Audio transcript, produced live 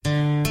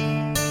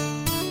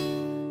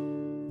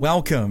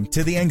Welcome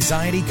to the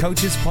Anxiety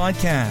Coaches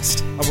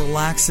Podcast, a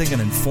relaxing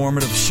and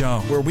informative show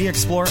where we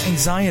explore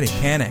anxiety,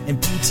 panic, and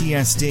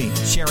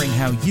PTSD, sharing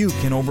how you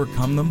can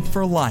overcome them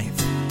for life.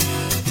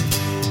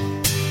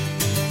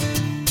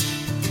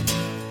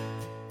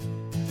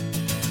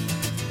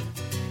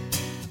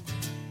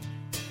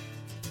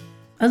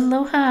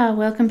 Aloha!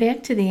 Welcome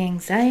back to the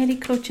Anxiety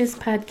Coaches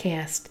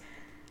Podcast.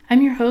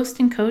 I'm your host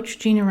and coach,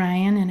 Gina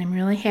Ryan, and I'm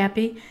really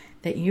happy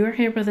that you're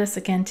here with us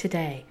again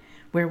today,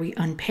 where we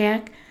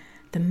unpack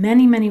the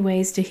many, many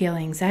ways to heal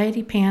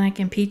anxiety, panic,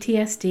 and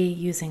PTSD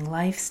using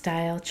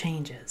lifestyle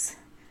changes.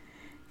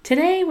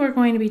 Today, we're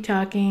going to be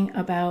talking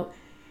about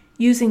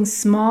using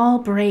small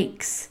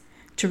breaks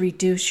to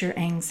reduce your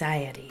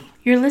anxiety.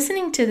 You're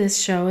listening to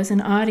this show as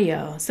an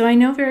audio, so I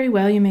know very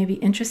well you may be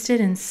interested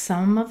in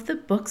some of the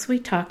books we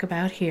talk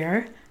about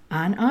here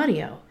on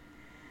audio.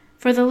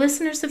 For the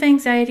listeners of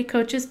Anxiety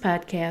Coaches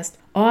Podcast,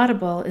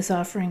 Audible is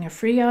offering a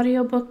free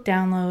audiobook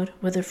download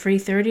with a free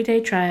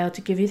 30-day trial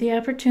to give you the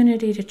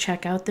opportunity to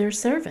check out their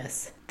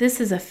service.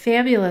 This is a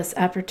fabulous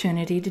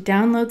opportunity to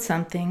download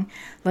something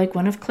like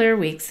one of Claire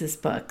Weeks'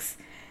 books.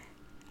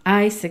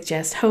 I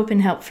suggest Hope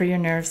and Help for Your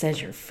Nerves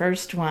as your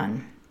first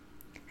one.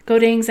 Go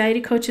to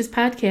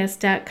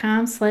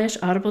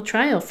anxietycoachespodcast.com/audible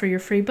trial for your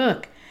free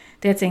book.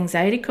 That's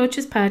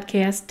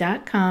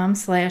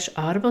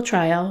anxietycoachespodcast.com/audible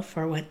trial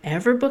for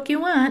whatever book you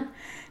want.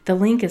 The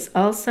link is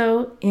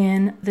also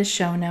in the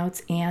show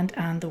notes and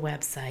on the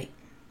website.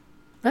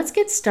 Let's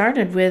get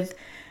started with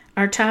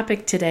our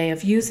topic today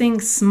of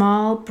using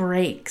small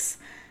breaks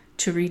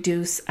to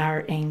reduce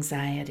our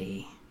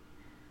anxiety.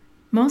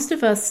 Most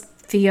of us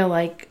feel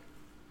like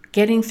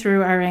getting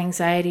through our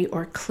anxiety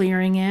or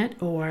clearing it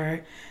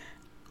or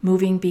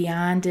moving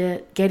beyond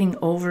it, getting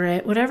over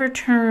it, whatever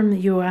term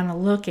you want to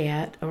look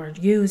at or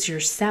use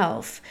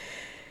yourself,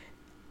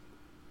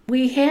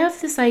 we have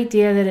this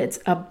idea that it's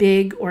a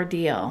big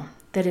ordeal,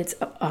 that it's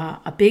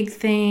a big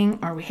thing,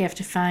 or we have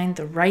to find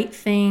the right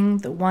thing,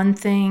 the one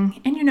thing.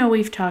 And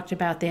we've talked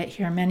about that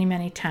here many,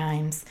 many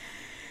times.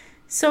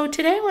 So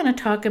today I want to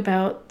talk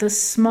about the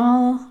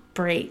small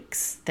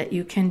breaks that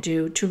you can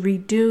do to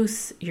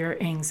reduce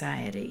your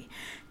anxiety,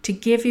 to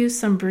give you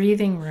some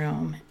breathing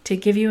room, to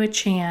give you a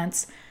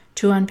chance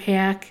to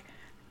unpack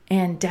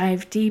and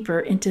dive deeper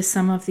into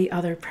some of the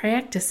other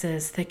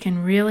practices that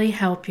can really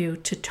help you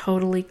to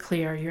totally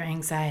clear your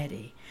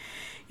anxiety.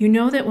 You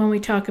know that when we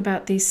talk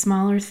about these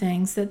smaller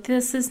things, that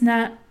this is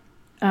not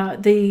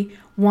the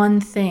one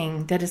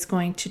thing that is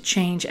going to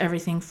change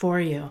everything for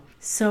you.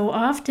 So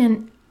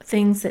often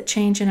things that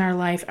change in our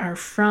life are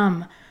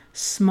from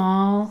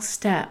small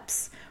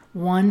steps,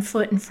 one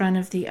foot in front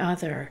of the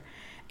other.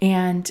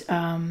 And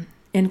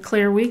in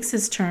Claire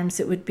Weeks' terms,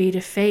 it would be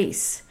to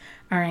face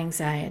our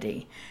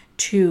anxiety,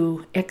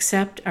 to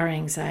accept our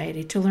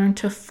anxiety, to learn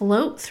to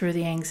float through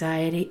the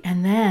anxiety,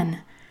 and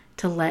then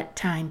to let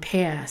time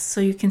pass.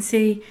 So you can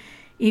see,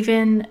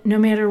 even no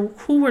matter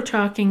who we're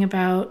talking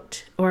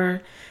about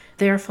or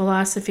their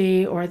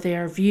philosophy or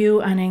their view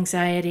on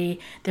anxiety,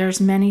 there's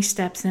many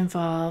steps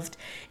involved,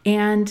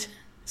 and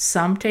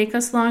some take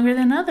us longer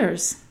than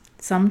others.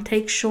 Some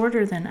take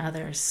shorter than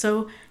others.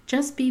 So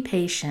just be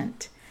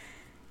patient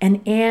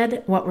and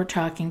add what we're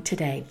talking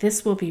today.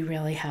 This will be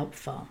really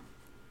helpful.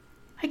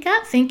 I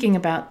got thinking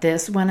about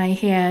this when I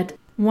had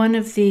one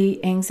of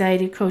the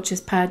Anxiety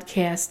Coaches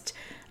Podcast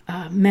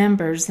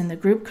members in the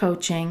group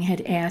coaching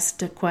had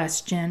asked a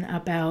question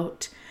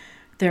about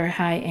their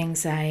high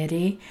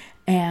anxiety.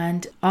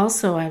 And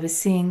also I was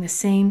seeing the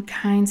same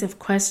kinds of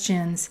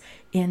questions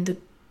in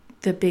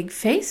the big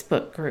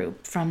Facebook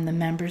group from the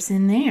members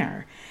in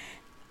there.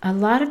 A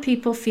lot of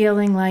people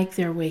feeling like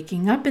they're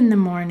waking up in the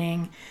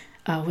morning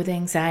with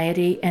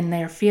anxiety, and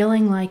they're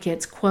feeling like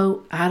it's,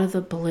 quote, out of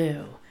the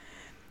blue.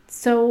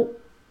 So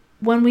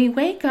when we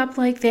wake up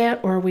like that,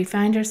 or we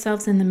find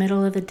ourselves in the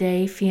middle of the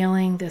day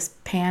feeling this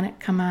panic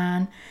come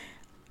on,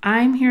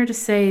 I'm here to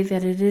say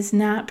that it is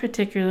not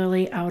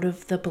particularly out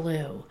of the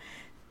blue.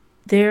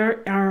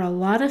 There are a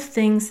lot of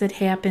things that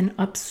happen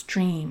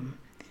upstream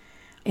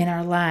in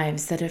our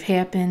lives that have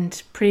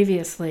happened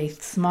previously,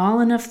 small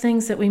enough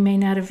things that we may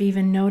not have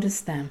even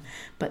noticed them,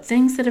 but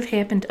things that have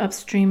happened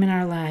upstream in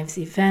our lives,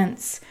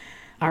 events,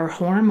 our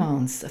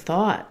hormones,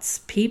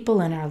 thoughts,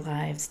 people in our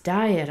lives,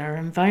 diet, our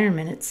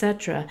environment,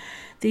 etc.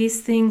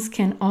 These things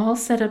can all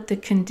set up the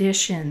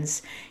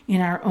conditions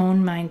in our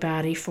own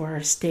mind-body for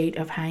a state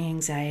of high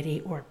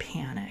anxiety or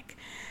panic.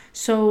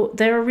 So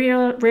they're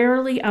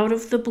rarely out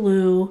of the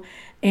blue,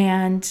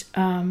 and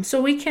so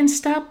we can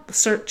stop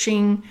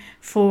searching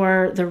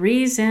for the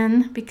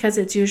reason, because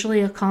it's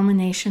usually a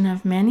culmination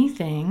of many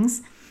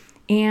things,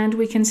 and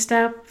we can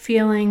stop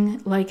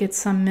feeling like it's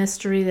some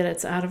mystery that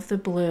it's out of the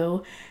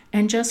blue,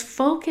 and just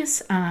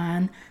focus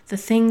on the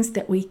things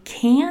that we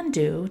can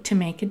do to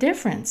make a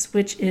difference,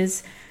 which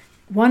is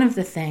one of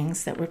the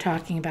things that we're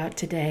talking about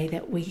today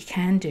that we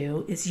can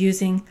do is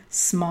using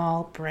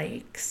small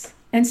breaks.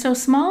 And so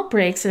small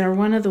breaks are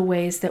one of the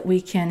ways that we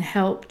can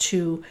help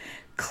to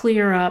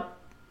clear up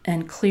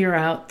and clear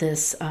out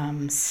this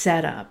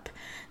setup,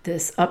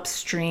 this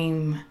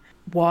upstream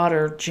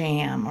water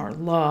jam or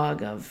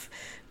log of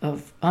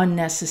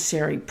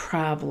unnecessary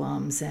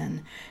problems.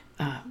 And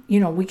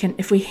we can,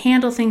 if we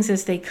handle things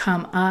as they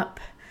come up,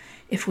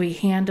 if we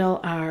handle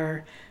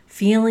our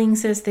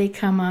feelings as they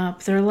come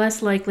up, they're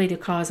less likely to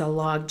cause a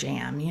log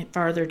jam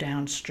farther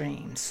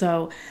downstream.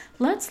 So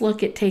let's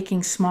look at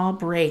taking small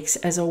breaks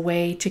as a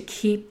way to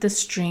keep the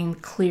stream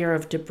clear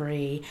of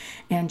debris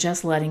and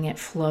just letting it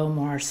flow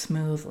more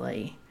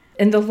smoothly.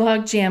 And the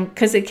log jam,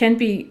 because it can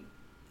be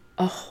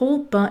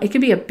it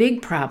can be a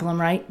big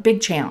problem, right? Big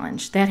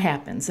challenge. That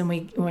happens, and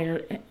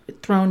we're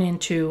thrown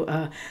into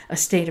a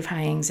state of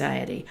high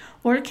anxiety.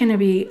 Or it can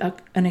be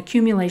an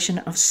accumulation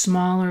of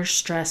smaller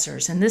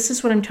stressors. And this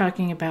is what I'm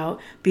talking about,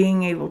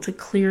 being able to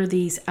clear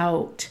these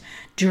out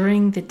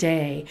during the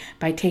day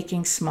by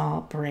taking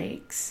small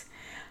breaks.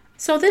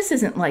 So this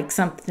isn't like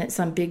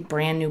some big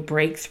brand new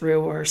breakthrough,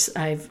 or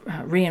I've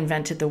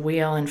reinvented the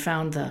wheel and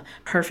found the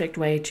perfect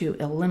way to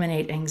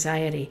eliminate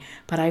anxiety.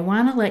 But I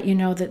want to let you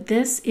know that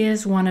this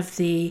is one of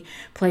the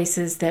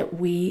places that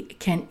we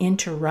can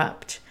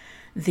interrupt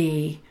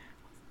the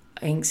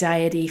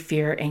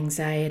fear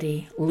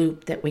anxiety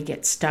loop that we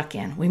get stuck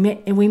in. We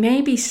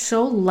may be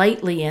so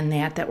lightly in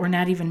that we're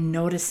not even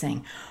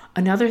noticing.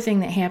 Another thing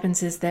that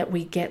happens is that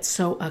we get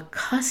so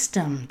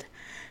accustomed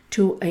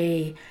to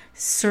a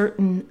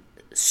certain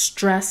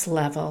stress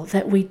level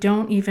that we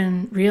don't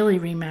even really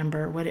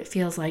remember what it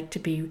feels like to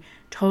be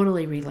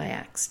totally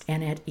relaxed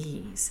and at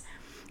ease.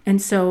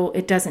 And so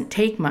it doesn't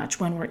take much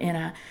when we're in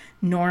a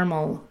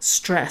normal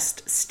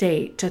stressed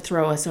state to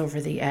throw us over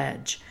the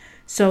edge.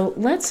 So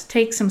let's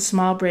take some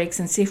small breaks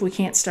and see if we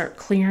can't start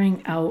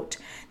clearing out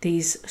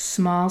these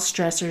small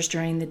stressors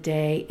during the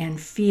day and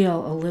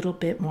feel a little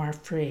bit more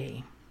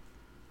free.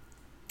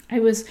 I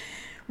was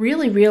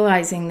really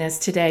realizing this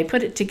today. I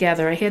put it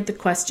together. I had the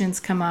questions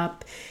come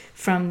up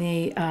from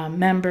the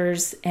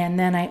members, and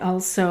then I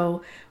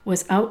also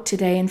was out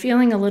today and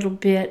feeling a little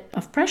bit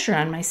of pressure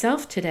on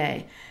myself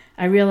today.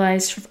 I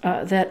realized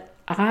that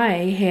I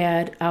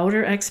had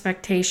outer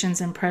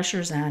expectations and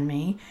pressures on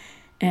me,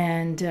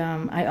 and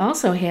I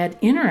also had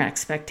inner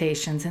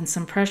expectations and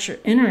some pressure,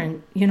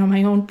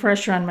 my own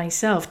pressure on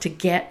myself to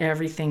get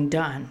everything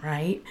done,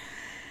 right?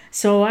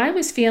 So I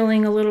was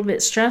feeling a little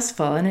bit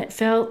stressful, and it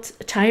felt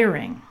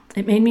tiring.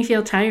 It made me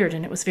feel tired,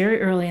 and it was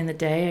very early in the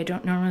day. I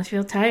don't normally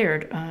feel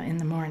tired in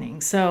the morning.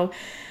 So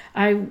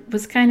I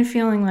was kind of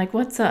feeling like,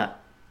 what's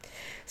up?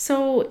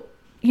 So,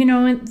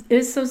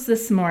 this was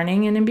this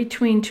morning, and in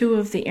between two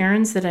of the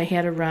errands that I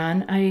had to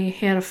run, I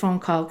had a phone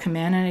call come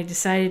in, and I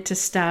decided to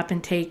stop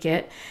and take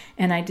it,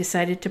 and I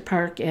decided to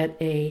park at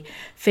a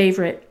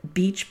favorite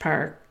beach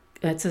park.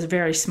 It's a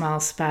very small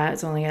spot.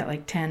 It's only got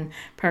like 10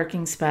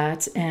 parking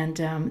spots, and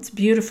it's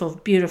beautiful,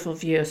 beautiful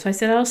view. So I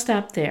said, I'll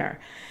stop there.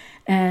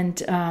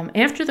 And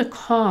after the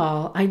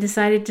call, I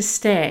decided to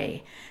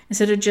stay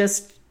instead of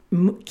just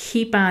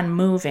keep on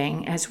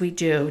moving as we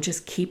do.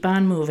 Just keep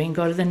on moving,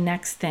 go to the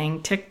next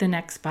thing, tick the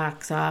next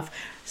box off,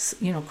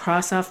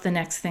 cross off the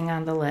next thing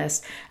on the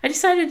list. I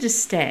decided to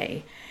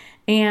stay.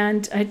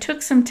 And I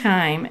took some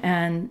time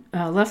and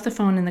left the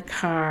phone in the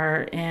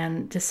car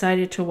and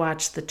decided to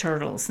watch the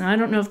turtles. Now, I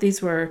don't know if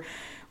these were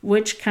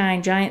which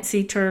kind, giant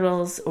sea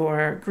turtles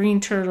or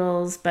green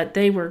turtles, but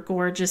they were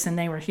gorgeous and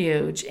they were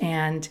huge.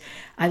 And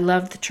I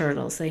loved the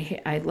turtles.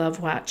 I love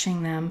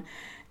watching them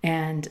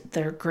and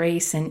their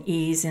grace and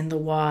ease in the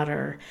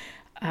water.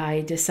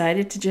 I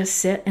decided to just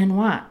sit and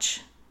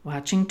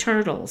watching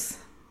turtles,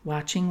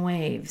 watching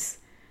waves,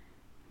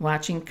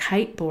 watching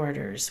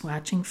kiteboarders,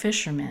 watching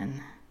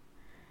fishermen,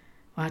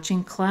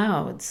 watching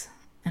clouds,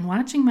 and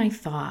watching my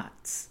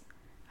thoughts.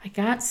 I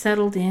got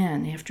settled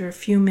in after a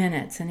few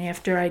minutes, and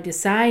after I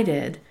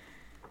decided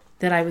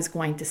that I was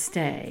going to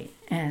stay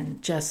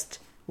and just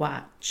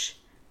watch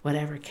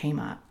whatever came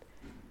up.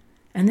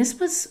 And this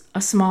was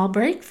a small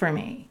break for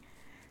me.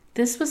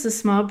 This was a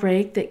small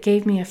break that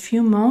gave me a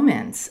few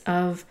moments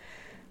of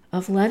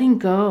letting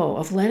go,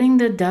 of letting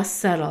the dust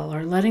settle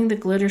or letting the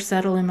glitter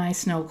settle in my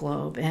snow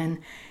globe and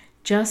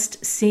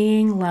just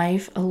seeing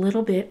life a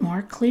little bit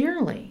more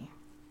clearly.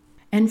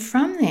 And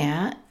from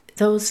that,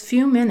 those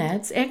few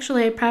minutes,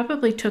 actually I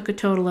probably took a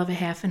total of a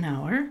half an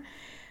hour,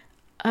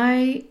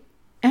 I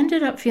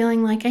ended up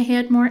feeling like I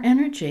had more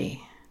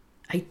energy.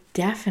 I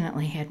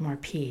definitely had more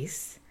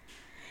peace.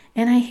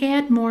 And I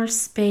had more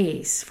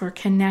space for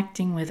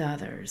connecting with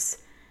others.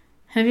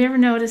 Have you ever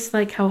noticed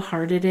how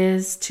hard it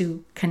is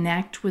to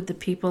connect with the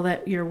people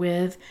that you're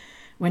with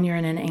when you're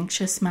in an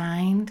anxious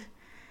mind?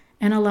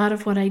 And a lot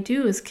of what I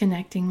do is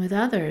connecting with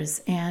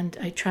others, and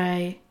I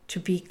try to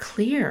be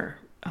clear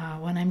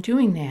when I'm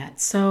doing that.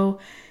 So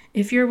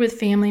if you're with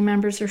family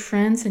members or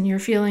friends and you're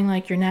feeling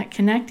like you're not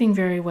connecting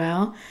very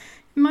well,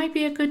 it might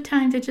be a good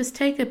time to just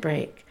take a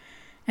break.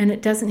 And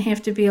it doesn't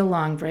have to be a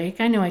long break.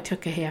 I know I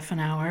took a half an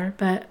hour,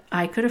 but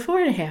I could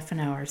afford a half an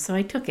hour, so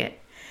I took it.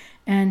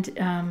 And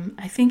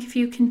I think if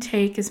you can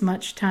take as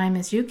much time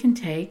as you can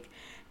take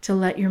to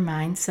let your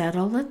mind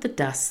settle, let the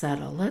dust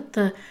settle, let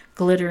the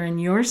glitter in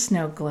your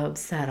snow globe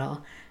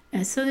settle,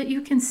 and so that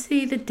you can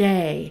see the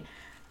day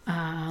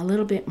a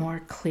little bit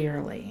more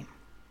clearly.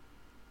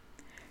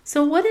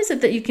 So what is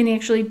it that you can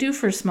actually do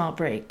for a small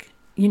break?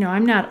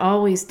 I'm not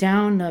always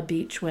down the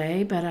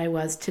beachway, but I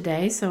was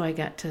today, so I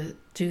got to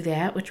do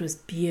that, which was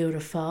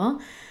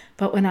beautiful.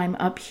 But when I'm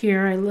up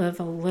here, I live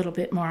a little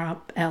bit more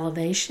up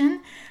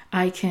elevation.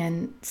 I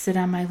can sit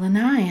on my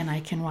lanai and I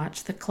can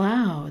watch the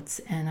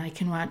clouds and I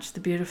can watch the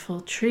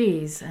beautiful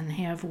trees and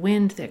have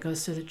wind that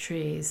goes through the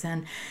trees.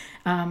 And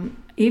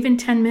even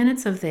 10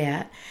 minutes of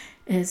that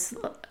is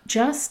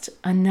just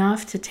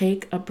enough to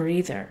take a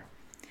breather.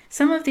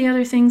 Some of the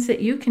other things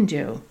that you can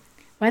do,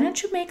 why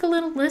don't you make a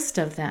little list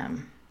of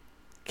them?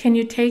 Can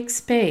you take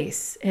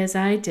space, as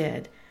I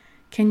did?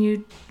 Can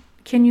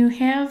you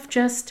have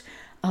just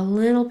a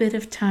little bit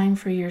of time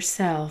for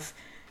yourself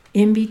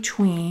in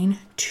between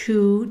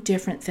two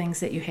different things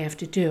that you have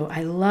to do?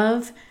 I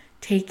love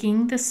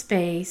taking the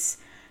space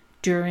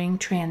during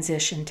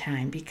transition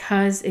time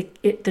because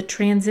the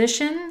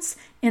transitions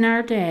in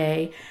our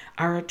day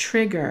are a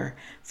trigger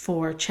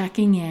for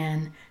checking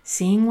in,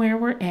 seeing where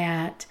we're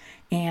at,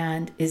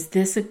 and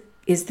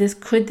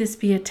could this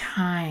be a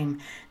time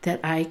that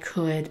I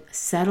could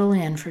settle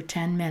in for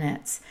 10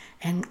 minutes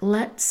and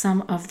let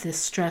some of the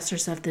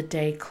stressors of the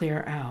day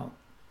clear out?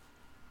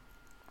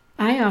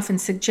 I often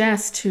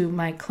suggest to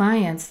my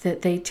clients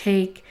that they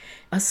take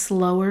a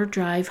slower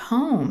drive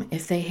home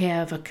if they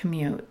have a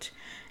commute.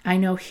 I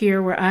know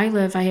here where I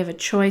live, I have a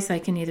choice. I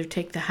can either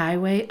take the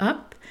highway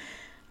up,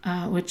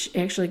 which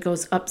actually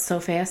goes up so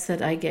fast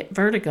that I get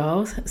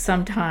vertigo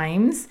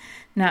sometimes,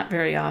 not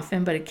very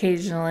often, but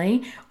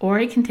occasionally, or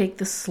I can take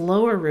the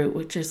slower route,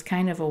 which is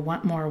kind of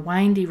a more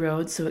windy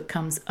road, so it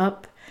comes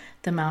up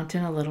the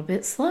mountain a little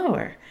bit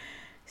slower.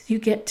 You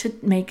get to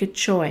make a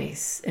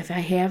choice. If I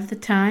have the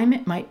time,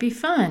 it might be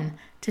fun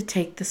to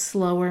take the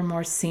slower,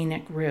 more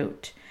scenic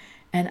route.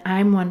 And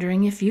I'm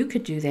wondering if you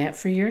could do that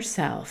for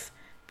yourself.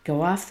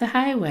 Go off the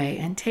highway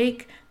and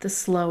take the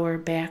slower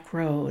back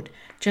road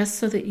just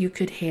so that you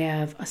could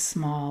have a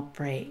small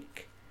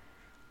break.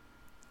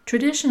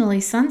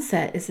 Traditionally,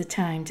 sunset is a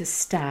time to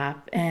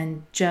stop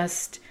and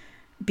just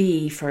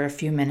be for a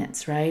few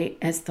minutes, right?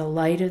 As the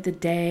light of the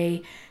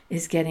day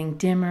is getting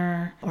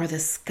dimmer or the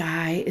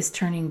sky is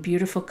turning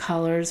beautiful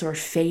colors or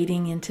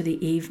fading into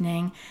the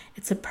evening,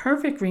 it's a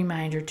perfect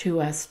reminder to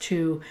us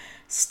to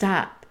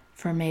stop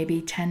for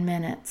maybe 10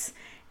 minutes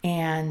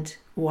and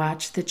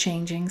watch the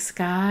changing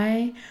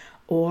sky,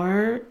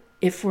 or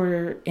if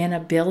we're in a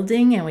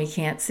building and we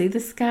can't see the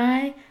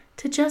sky,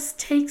 to just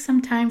take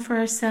some time for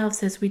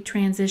ourselves as we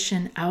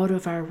transition out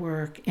of our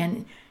work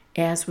and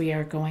as we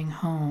are going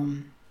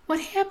home. What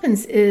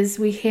happens is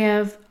we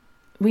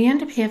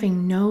end up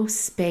having no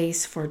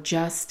space for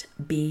just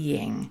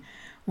being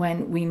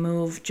when we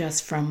move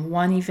just from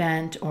one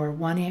event or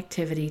one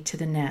activity to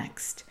the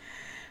next.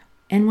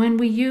 And when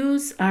we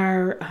use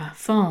our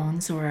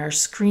phones or our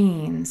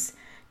screens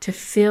to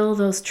fill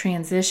those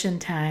transition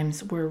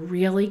times, we're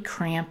really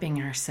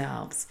cramping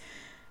ourselves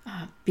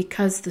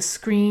because the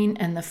screen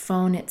and the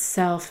phone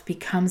itself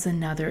becomes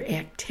another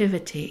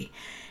activity.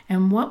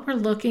 And what we're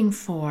looking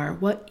for,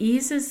 what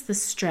eases the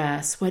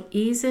stress, what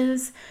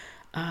eases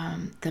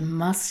the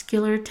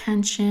muscular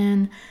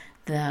tension,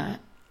 the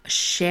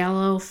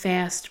shallow,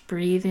 fast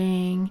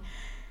breathing,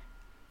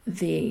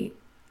 the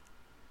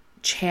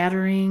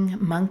chattering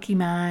monkey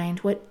mind,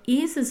 what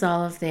eases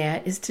all of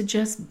that is to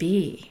just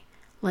be.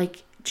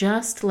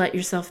 Just let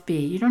yourself be.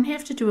 You don't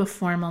have to do a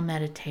formal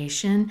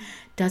meditation.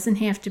 Doesn't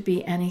have to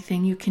be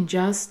anything. You can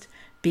just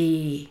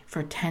be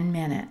for 10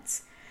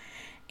 minutes.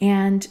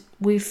 And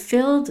we've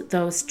filled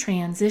those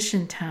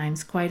transition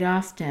times quite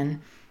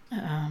often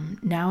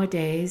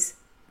nowadays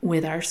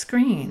with our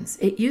screens.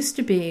 It used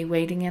to be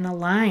waiting in a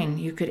line.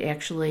 You could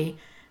actually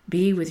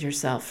be with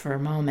yourself for a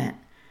moment,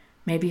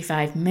 maybe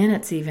 5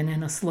 minutes even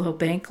in a slow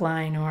bank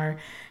line, or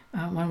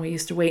when we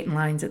used to wait in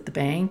lines at the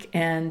bank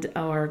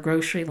or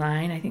grocery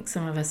line. I think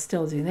some of us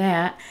still do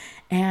that,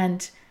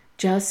 and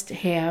just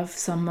have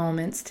some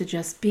moments to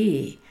just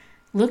be,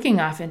 looking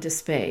off into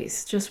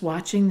space, just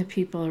watching the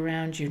people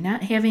around you,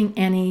 not having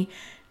any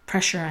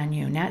pressure on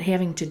you, not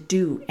having to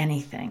do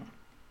anything.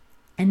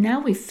 And now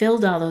we've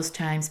filled all those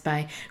times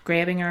by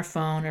grabbing our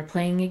phone or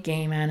playing a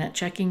game on it,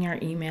 checking our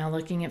email,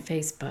 looking at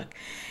Facebook.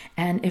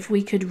 And if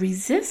we could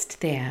resist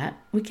that,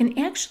 we can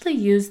actually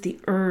use the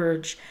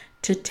urge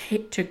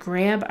to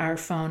grab our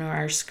phone or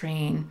our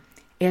screen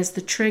as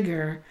the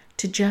trigger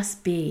to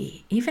just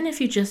be, even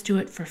if you just do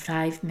it for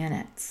 5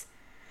 minutes.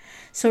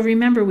 So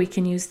remember, we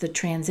can use the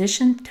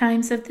transition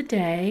times of the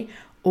day,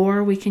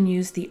 or we can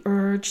use the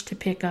urge to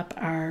pick up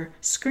our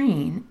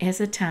screen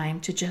as a time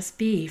to just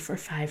be for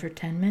 5 or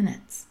 10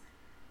 minutes.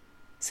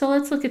 So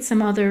let's look at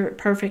some other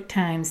perfect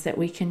times that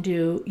we can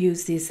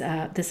use this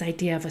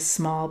idea of a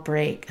small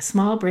break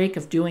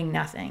of doing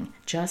nothing,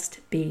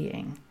 just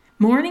being.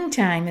 Morning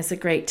time is a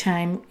great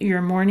time,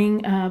 your morning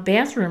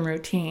bathroom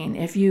routine.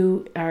 If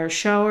you are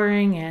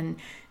showering and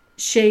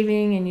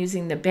shaving and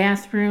using the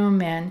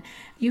bathroom, and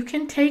you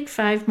can take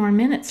 5 more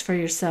minutes for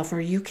yourself,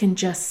 or you can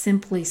just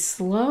simply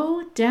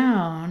slow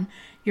down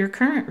your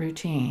current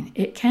routine.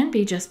 It can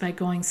be just by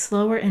going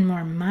slower and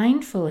more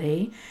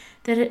mindfully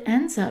that it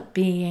ends up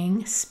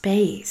being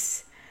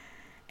space.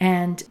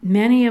 And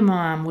many a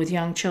mom with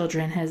young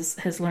children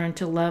has learned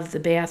to love the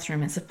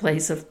bathroom as a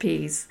place of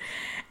peace.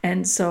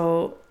 And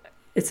so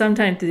it's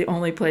sometimes the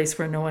only place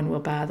where no one will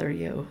bother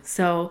you.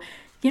 So,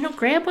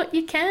 grab what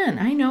you can.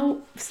 I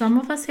know some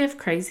of us have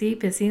crazy,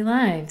 busy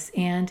lives,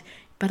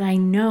 but I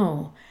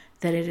know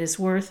that it is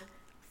worth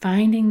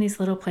finding these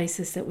little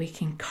places that we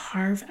can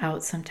carve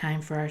out some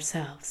time for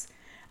ourselves.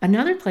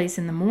 Another place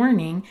in the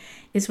morning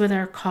is with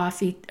our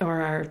coffee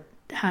or our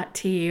hot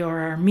tea or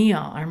our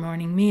meal, our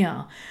morning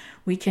meal.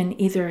 We can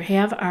either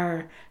have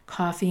our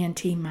coffee and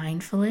tea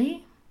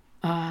mindfully,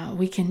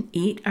 we can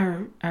eat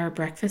our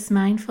breakfast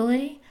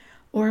mindfully,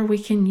 or we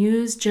can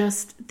use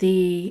just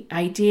the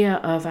idea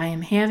of I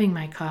am having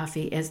my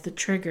coffee as the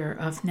trigger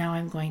of now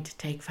I'm going to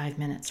take 5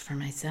 minutes for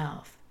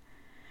myself.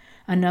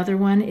 Another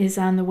one is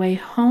on the way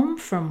home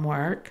from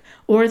work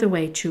or the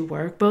way to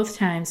work. Both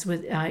times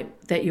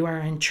that you are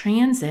in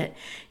transit,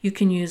 you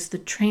can use the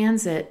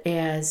transit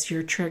as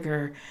your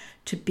trigger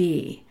to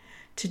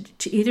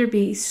either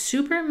be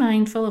super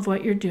mindful of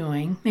what you're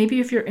doing. Maybe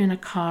if you're in a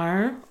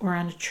car or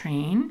on a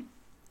train,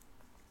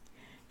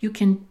 you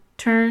can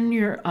turn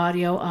your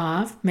audio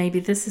off. Maybe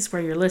this is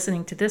where you're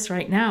listening to this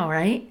right now,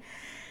 right?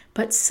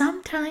 But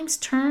sometimes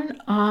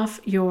turn off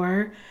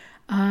your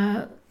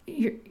earbuds,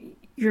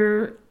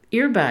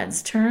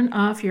 turn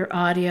off your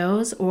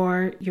audios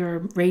or your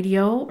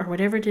radio or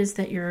whatever it is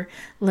that you're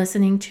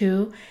listening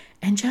to,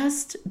 and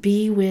just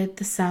be with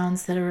the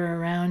sounds that are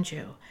around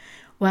you.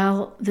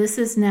 Well, this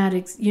is not,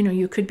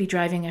 you could be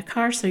driving a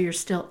car, so you're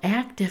still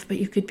active, but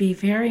you could be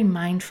very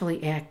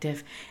mindfully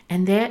active.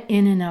 And that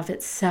in and of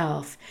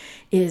itself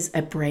is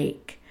a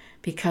break,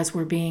 because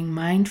we're being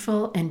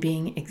mindful and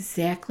being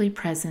exactly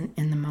present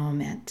in the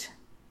moment.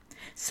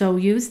 So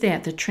use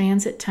that, the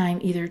transit time,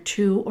 either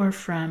to or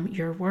from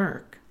your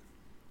work.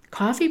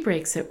 Coffee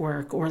breaks at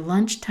work or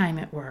lunchtime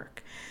at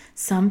work.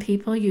 Some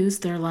people use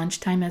their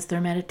lunchtime as their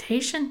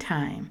meditation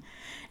time.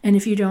 And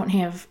if you don't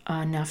have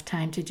enough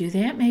time to do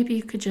that, maybe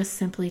you could just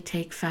simply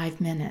take 5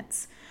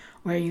 minutes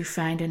where you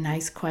find a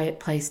nice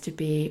quiet place to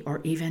be, or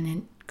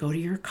even go to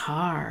your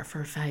car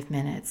for 5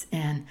 minutes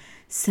and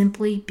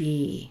simply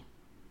be.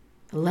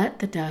 Let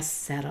the dust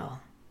settle.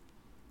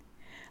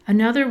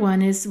 Another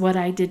one is what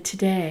I did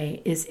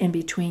today, is in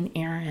between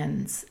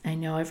errands. I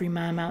know every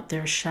mom out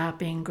there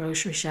shopping,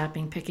 grocery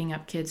shopping, picking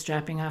up kids,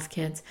 dropping off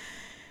kids.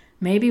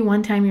 Maybe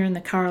one time you're in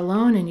the car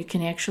alone and you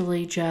can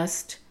actually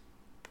just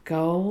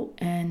go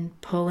and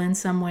pull in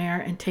somewhere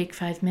and take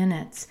 5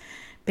 minutes.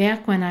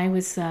 Back when I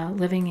was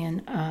living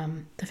in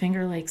the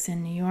Finger Lakes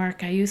in New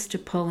York, I used to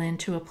pull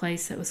into a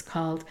place that was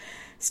called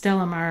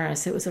Stella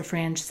Maris. It was a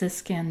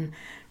Franciscan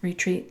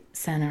retreat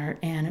center,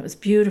 and it was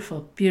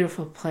beautiful,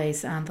 beautiful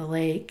place on the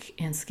lake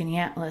in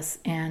Skaneateles.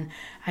 And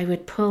I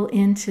would pull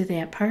into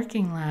that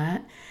parking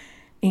lot,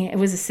 and it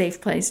was a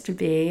safe place to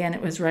be, and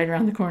it was right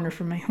around the corner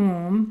from my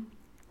home.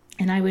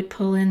 And I would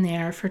pull in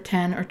there for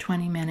 10 or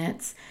 20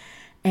 minutes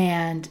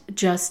and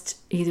just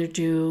either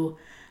do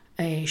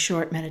a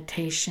short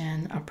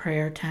meditation, a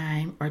prayer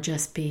time, or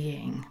just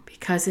being,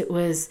 because it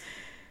was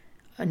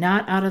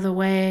not out of the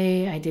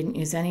way. I didn't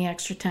use any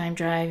extra time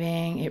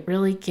driving. It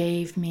really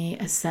gave me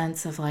a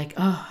sense of like,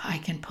 oh, I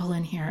can pull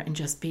in here and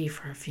just be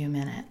for a few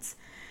minutes.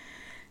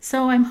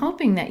 So I'm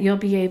hoping that you'll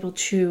be able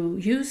to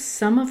use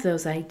some of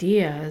those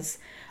ideas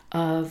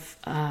of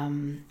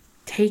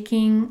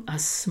taking a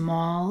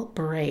small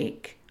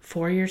break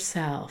for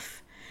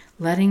yourself,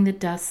 letting the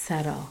dust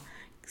settle,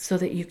 so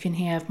that you can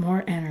have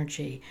more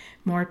energy,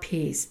 more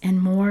peace,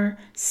 and more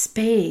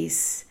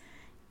space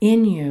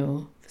in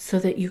you so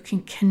that you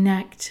can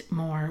connect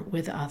more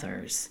with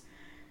others.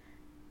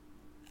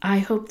 I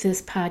hope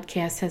this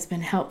podcast has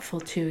been helpful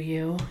to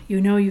you. You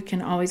know you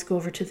can always go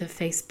over to the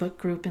Facebook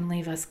group and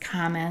leave us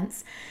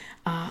comments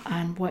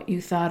on what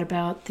you thought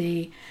about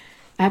the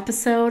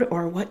episode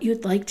or what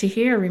you'd like to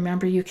hear.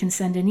 Remember, you can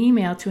send an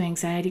email to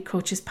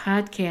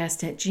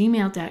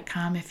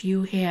anxietycoachespodcast@gmail.com if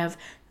you have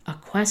a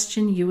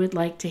question you would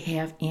like to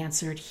have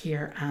answered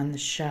here on the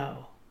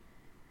show.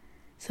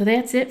 So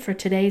that's it for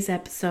today's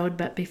episode.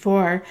 But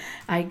before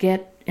I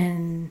get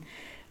and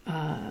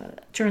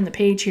turn the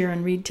page here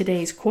and read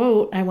today's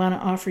quote, I want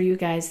to offer you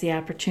guys the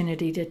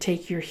opportunity to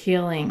take your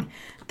healing,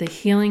 the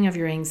healing of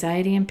your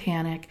anxiety and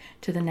panic,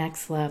 to the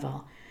next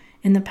level.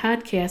 In the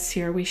podcast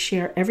here, we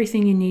share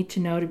everything you need to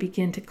know to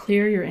begin to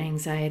clear your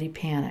anxiety,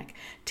 panic,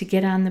 to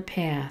get on the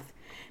path.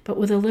 But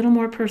with a little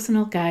more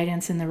personal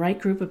guidance and the right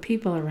group of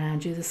people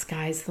around you, the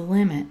sky's the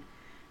limit.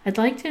 I'd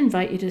like to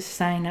invite you to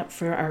sign up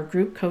for our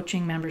group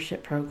coaching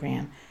membership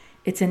program.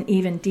 It's an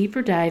even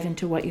deeper dive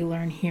into what you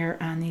learn here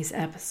on these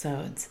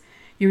episodes.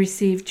 You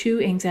receive 2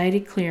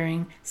 anxiety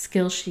clearing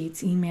skill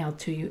sheets emailed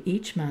to you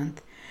each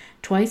month,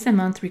 twice a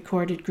month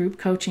recorded group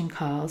coaching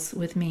calls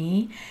with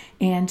me,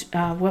 and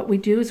what we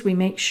do is we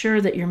make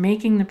sure that you're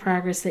making the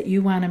progress that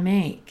you want to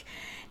make.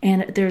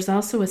 And there's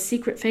also a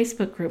secret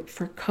Facebook group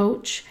for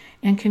coach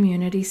and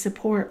community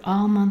support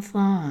all month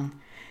long.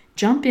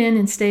 Jump in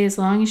and stay as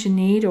long as you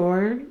need,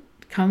 or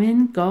come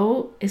in,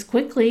 go as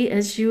quickly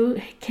as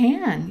you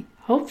can.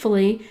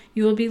 Hopefully,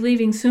 you will be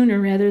leaving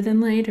sooner rather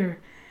than later.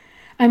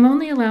 I'm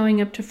only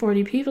allowing up to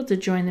 40 people to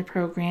join the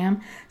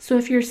program, so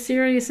if you're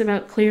serious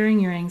about clearing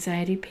your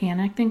anxiety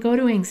panic, then go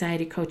to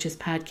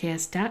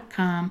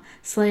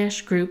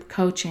anxietycoachespodcast.com/group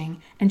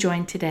coaching and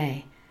join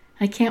today.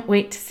 I can't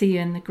wait to see you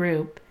in the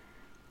group.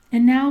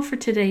 And now for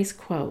today's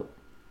quote.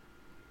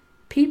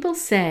 People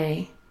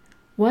say,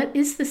 "What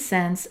is the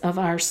sense of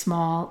our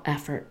small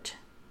effort?"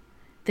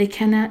 They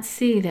cannot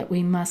see that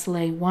we must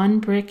lay one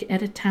brick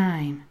at a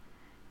time,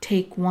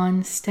 take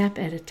one step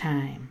at a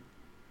time.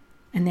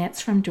 And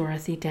that's from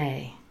Dorothy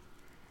Day.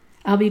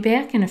 I'll be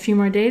back in a few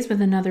more days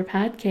with another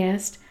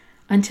podcast.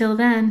 Until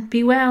then,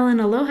 be well and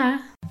aloha.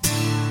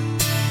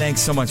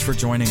 Thanks so much for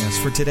joining us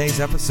for today's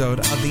episode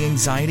of the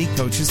Anxiety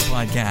Coaches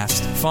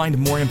Podcast. Find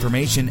more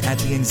information at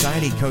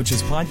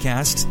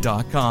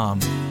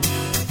theanxietycoachespodcast.com.